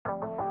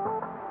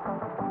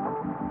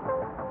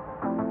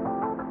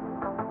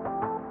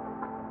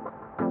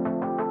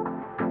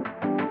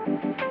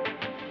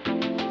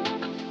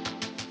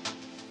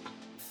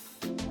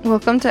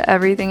Welcome to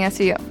Everything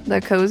SEO, the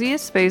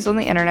coziest space on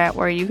the internet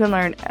where you can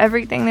learn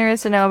everything there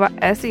is to know about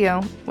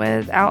SEO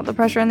without the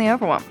pressure and the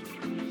overwhelm.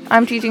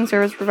 I'm teaching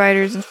service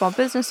providers and small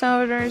business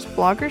owners,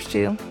 bloggers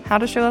too, how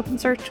to show up in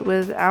search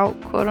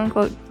without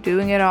quote-unquote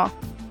doing it all.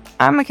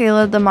 I'm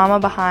Michaela, the mama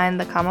behind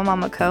the Comma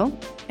Mama Co.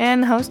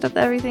 and host of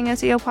the Everything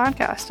SEO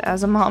podcast.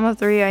 As a mom of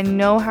three, I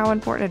know how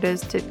important it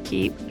is to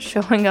keep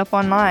showing up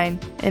online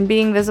and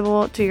being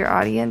visible to your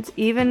audience,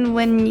 even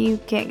when you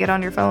can't get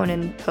on your phone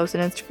and post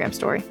an Instagram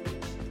story.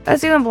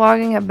 SEO and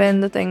blogging have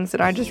been the things that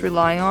I just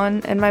rely on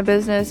in my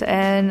business,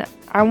 and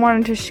I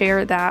wanted to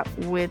share that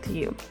with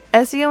you.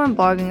 SEO and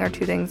blogging are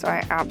two things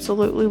I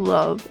absolutely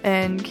love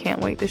and can't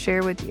wait to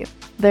share with you.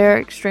 They're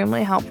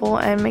extremely helpful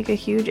and make a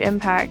huge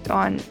impact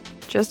on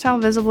just how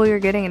visible you're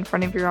getting in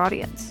front of your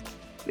audience.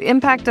 The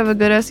impact of a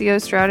good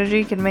SEO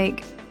strategy can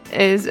make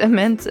is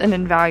immense and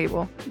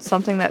invaluable. It's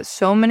something that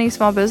so many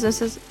small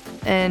businesses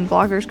and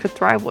bloggers could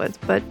thrive with,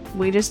 but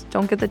we just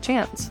don't get the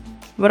chance.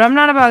 But I'm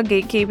not about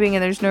gatekeeping,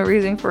 and there's no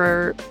reason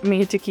for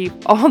me to keep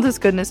all this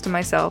goodness to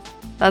myself.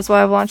 That's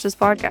why I've launched this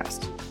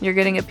podcast. You're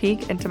getting a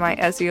peek into my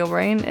SEO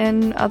brain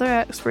and other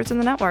experts in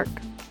the network.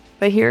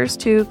 But here's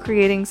to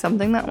creating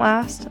something that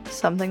lasts,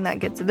 something that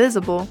gets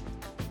visible,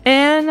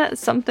 and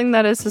something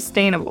that is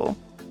sustainable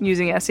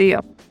using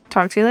SEO.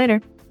 Talk to you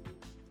later.